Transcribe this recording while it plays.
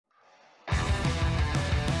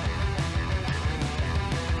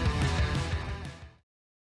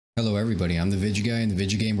Hello everybody, I'm the VidjaGuy, and the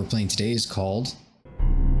Vidja game we're playing today is called...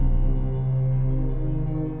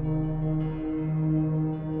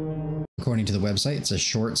 According to the website, it's a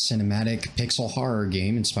short cinematic pixel horror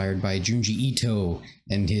game inspired by Junji Ito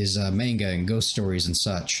and his manga and ghost stories and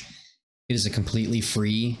such. It is a completely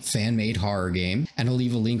free, fan-made horror game, and I'll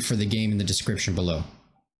leave a link for the game in the description below.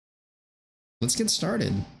 Let's get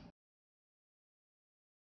started.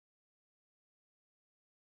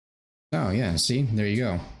 Oh yeah, see? There you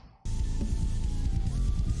go.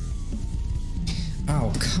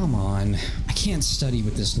 Oh, come on. I can't study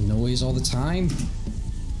with this noise all the time.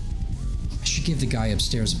 I should give the guy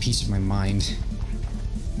upstairs a piece of my mind.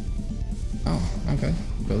 Oh, okay.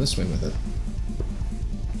 Go this way with it.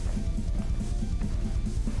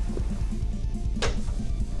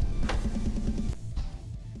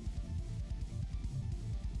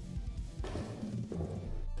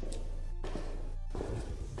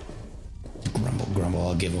 Grumble,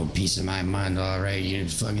 I'll give him a piece of my mind, alright? You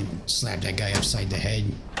fucking slap that guy upside the head.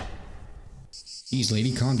 Jeez,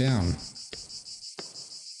 lady, calm down.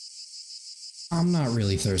 I'm not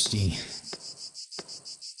really thirsty.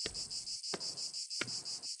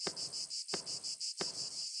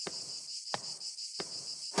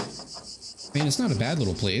 I mean, it's not a bad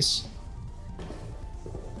little place.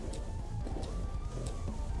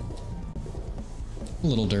 A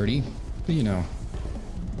little dirty, but you know.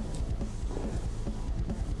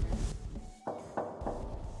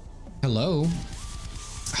 Hello?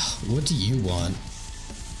 What do you want?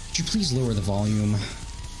 Could you please lower the volume?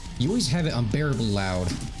 You always have it unbearably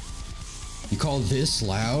loud. You call this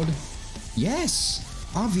loud? Yes!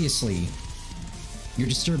 Obviously. You're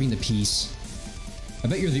disturbing the peace. I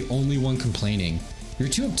bet you're the only one complaining. You're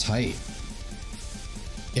too uptight.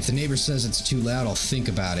 If the neighbor says it's too loud, I'll think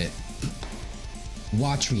about it.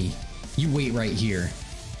 Watch me. You wait right here.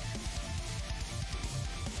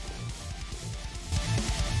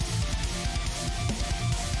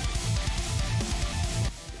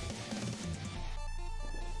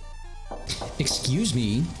 Excuse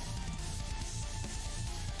me?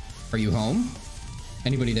 Are you home?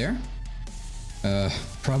 Anybody there?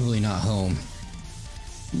 Probably not home.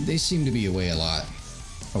 They seem to be away a lot.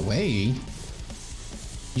 Away?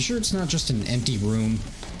 You sure it's not just an empty room?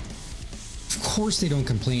 Of course they don't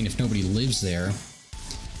complain if nobody lives there.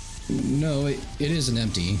 No, it isn't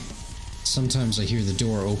empty. Sometimes I hear the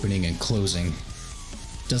door opening and closing.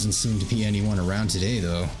 Doesn't seem to be anyone around today,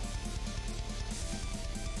 though.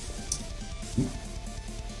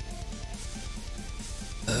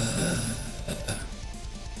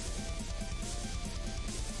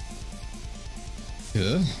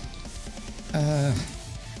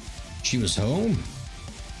 She was home?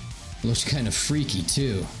 Looks kind of freaky,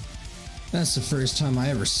 too. That's the first time I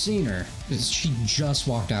ever seen her. She just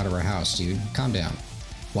walked out of her house, dude. Calm down.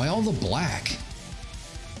 Why all the black?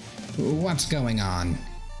 What's going on?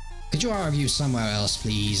 Could you argue somewhere else,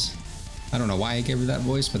 please? I don't know why I gave her that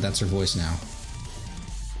voice, but that's her voice now.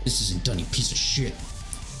 This isn't done, you piece of shit.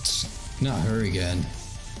 Not her again.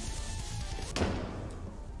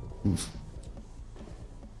 Oof.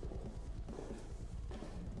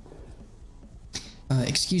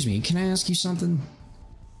 Excuse me, can I ask you something?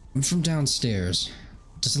 I'm from downstairs.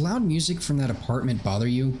 Does loud music from that apartment bother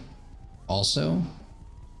you? Also?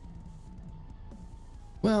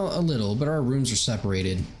 Well, a little, but our rooms are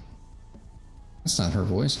separated. That's not her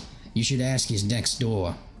voice. You should ask his next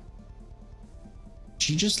door.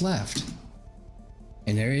 She just left.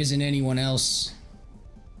 And there isn't anyone else.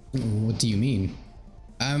 What do you mean?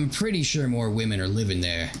 I'm pretty sure more women are living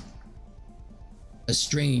there. A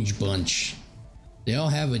strange bunch. They all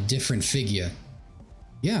have a different figure.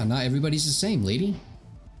 Yeah, not everybody's the same, lady.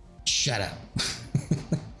 Shut up.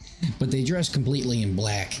 But they dress completely in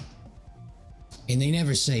black. And they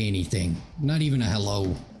never say anything. Not even a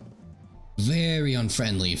hello. Very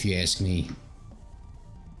unfriendly, if you ask me.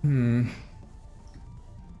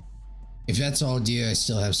 If that's all, dear, I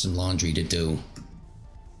still have some laundry to do.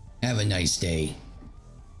 Have a nice day.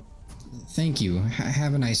 Thank you.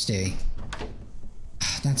 Have a nice day.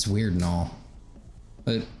 That's weird and all.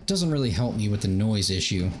 But it doesn't really help me with the noise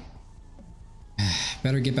issue.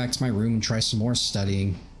 Better get back to my room and try some more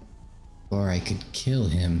studying. Or I could kill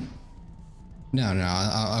him. No,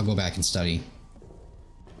 I'll go back and study.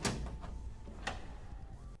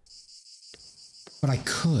 But I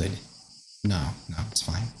could. No, it's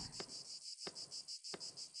fine.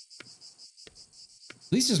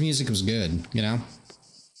 At least his music was good, you know?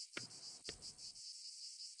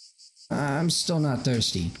 I'm still not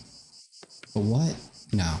thirsty. But what?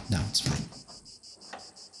 No, it's fine.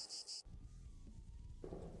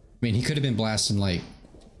 I mean, he could have been blasting, like,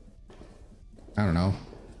 I don't know,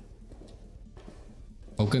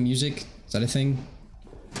 polka music? Is that a thing?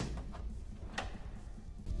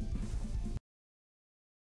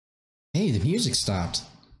 Hey, the music stopped.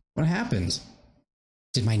 What happened?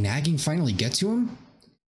 Did my nagging finally get to him?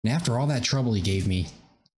 And after all that trouble he gave me.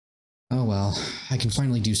 Oh well, I can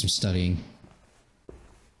finally do some studying.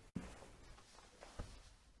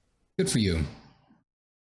 Good for you.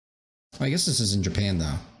 I guess this is in Japan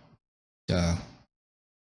though. Duh.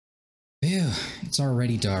 Ew, it's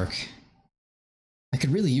already dark. I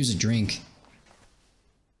could really use a drink.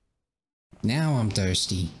 Now I'm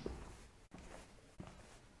thirsty.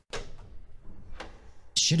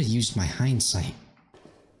 Should have used my hindsight.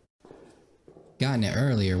 Gotten it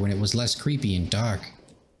earlier when it was less creepy and dark.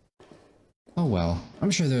 Oh well, I'm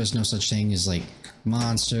sure there's no such thing as like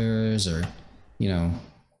monsters or, you know,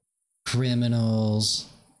 criminals.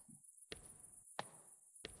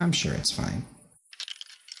 I'm sure it's fine.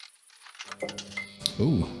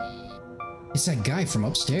 Ooh. It's that guy from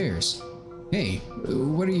upstairs. Hey,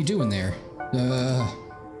 what are you doing there?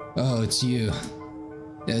 Oh, it's you.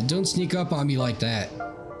 Don't sneak up on me like that.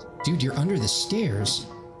 Dude, you're under the stairs.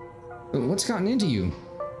 What's gotten into you?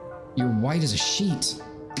 You're white as a sheet.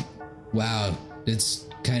 Wow, that's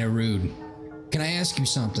kind of rude. Can I ask you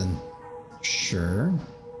something? Sure.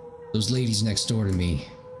 Those ladies next door to me.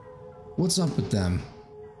 What's up with them?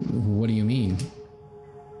 What do you mean?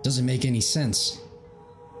 Doesn't make any sense.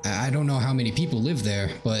 I don't know how many people live there,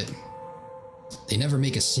 but they never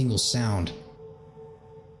make a single sound.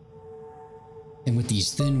 And with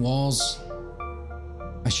these thin walls,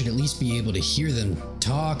 I should at least be able to hear them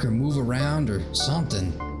talk or move around or something.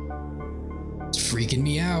 It's freaking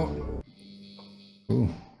me out. Ooh.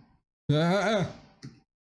 I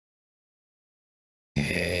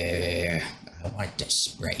want this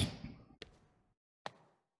spray.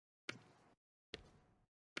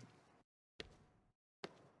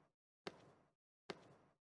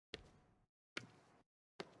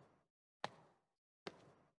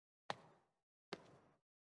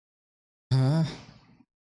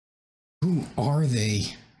 Who are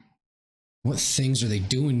they? What things are they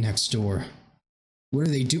doing next door? What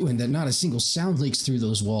are they doing that not a single sound leaks through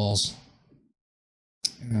those walls?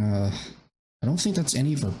 I don't think that's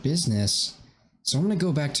any of our business. So I'm gonna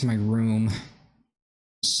go back to my room.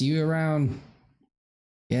 See you around.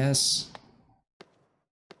 Yes.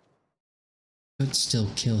 Could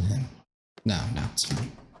still kill him. No, it's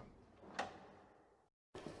fine.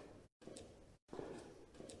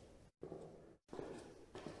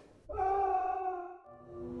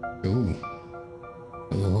 Ooh.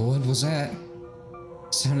 What was that?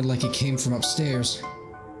 Sounded like it came from upstairs.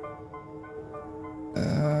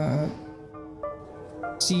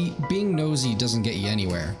 See, being nosy doesn't get you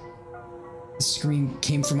anywhere. The scream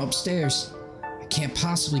came from upstairs. I can't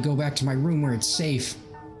possibly go back to my room where it's safe.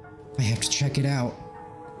 I have to check it out.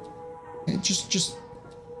 Just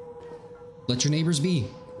let your neighbors be.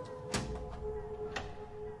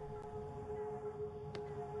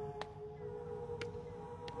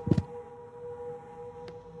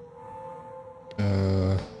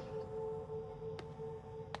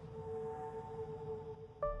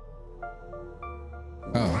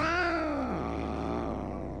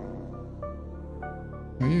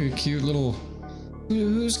 Cute little...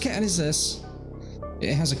 Whose cat is this?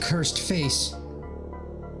 It has a cursed face.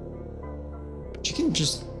 You can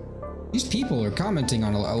just... These people are commenting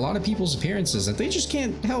on a lot of people's appearances that they just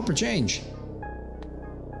can't help or change.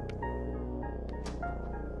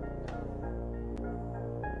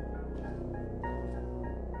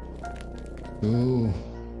 Ooh.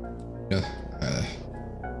 Did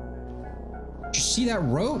you see that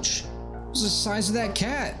roach? It was the size of that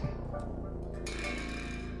cat.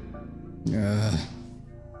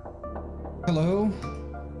 Hello?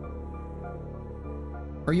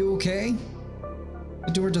 Are you okay?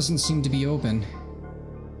 The door doesn't seem to be open.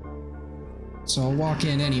 So I'll walk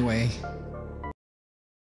in anyway.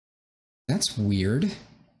 That's weird.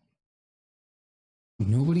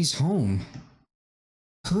 Nobody's home.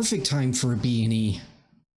 Perfect time for a B&E.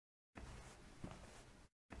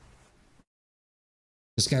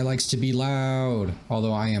 This guy likes to be loud,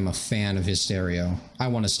 although I am a fan of his stereo. I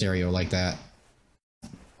want a stereo like that.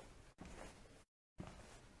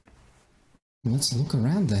 Let's look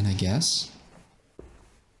around then, I guess.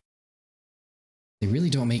 They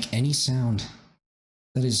really don't make any sound.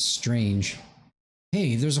 That is strange.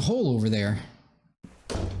 Hey, there's a hole over there.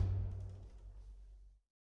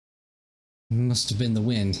 Must have been the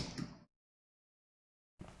wind.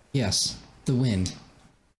 Yes, the wind.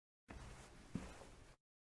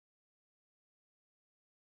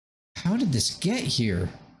 How did this get here?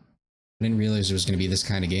 I didn't realize it was going to be this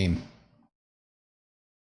kind of game.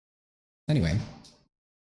 Anyway,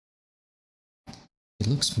 It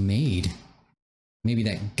looks made. Maybe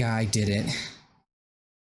that guy did it.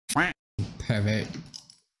 Pervert.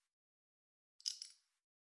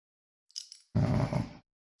 Oh.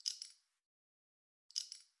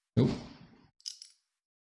 Nope.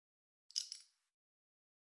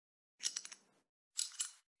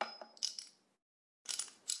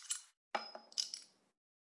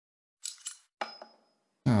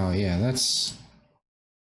 Oh yeah, that's...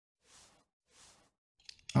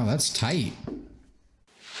 Oh, that's tight.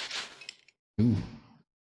 Ooh.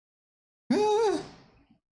 Ah.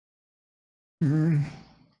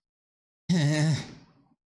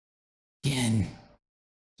 Again.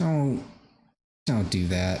 Don't do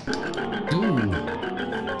that. Ooh.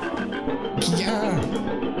 Yeah.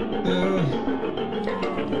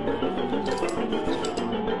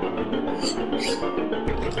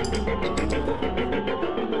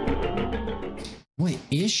 What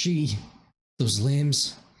is she? Those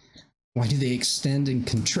limbs. Why do they extend and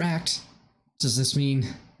contract? Does this mean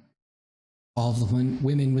all of the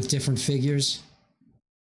women with different figures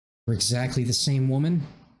were exactly the same woman?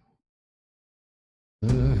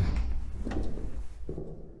 Ugh.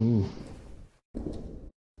 Ooh.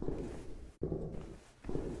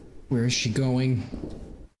 Where is she going?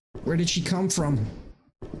 Where did she come from?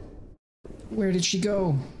 Where did she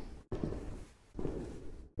go?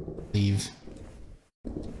 Leave.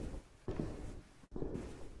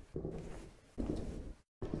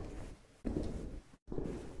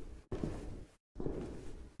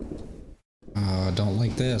 Don't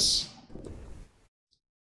like this.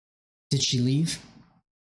 Did she leave?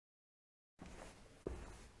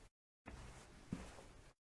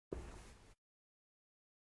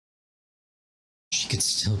 She could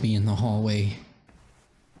still be in the hallway.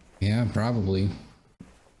 Yeah, probably. I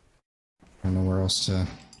don't know where else to...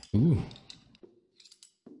 Ooh.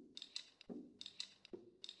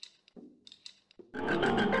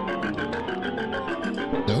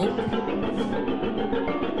 Nope.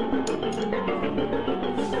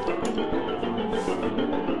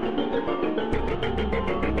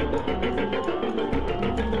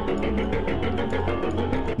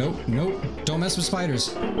 Nope, nope. Don't mess with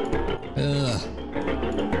spiders. Ugh.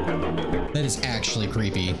 That is actually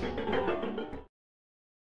creepy.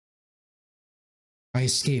 I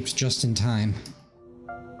escaped just in time.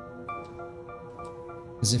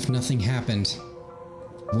 As if nothing happened,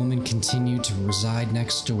 the woman continued to reside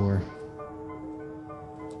next door.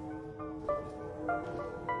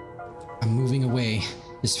 I'm moving away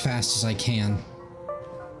as fast as I can.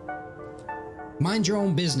 Mind your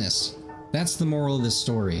own business. That's the moral of this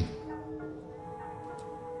story.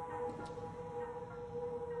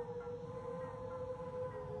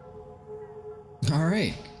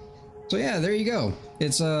 Alright. So yeah, there you go.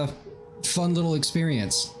 It's a fun little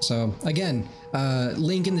experience. So again,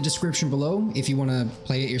 link in the description below if you want to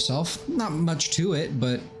play it yourself. Not much to it,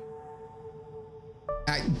 but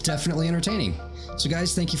definitely entertaining. So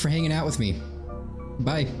guys, thank you for hanging out with me.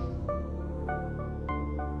 Bye.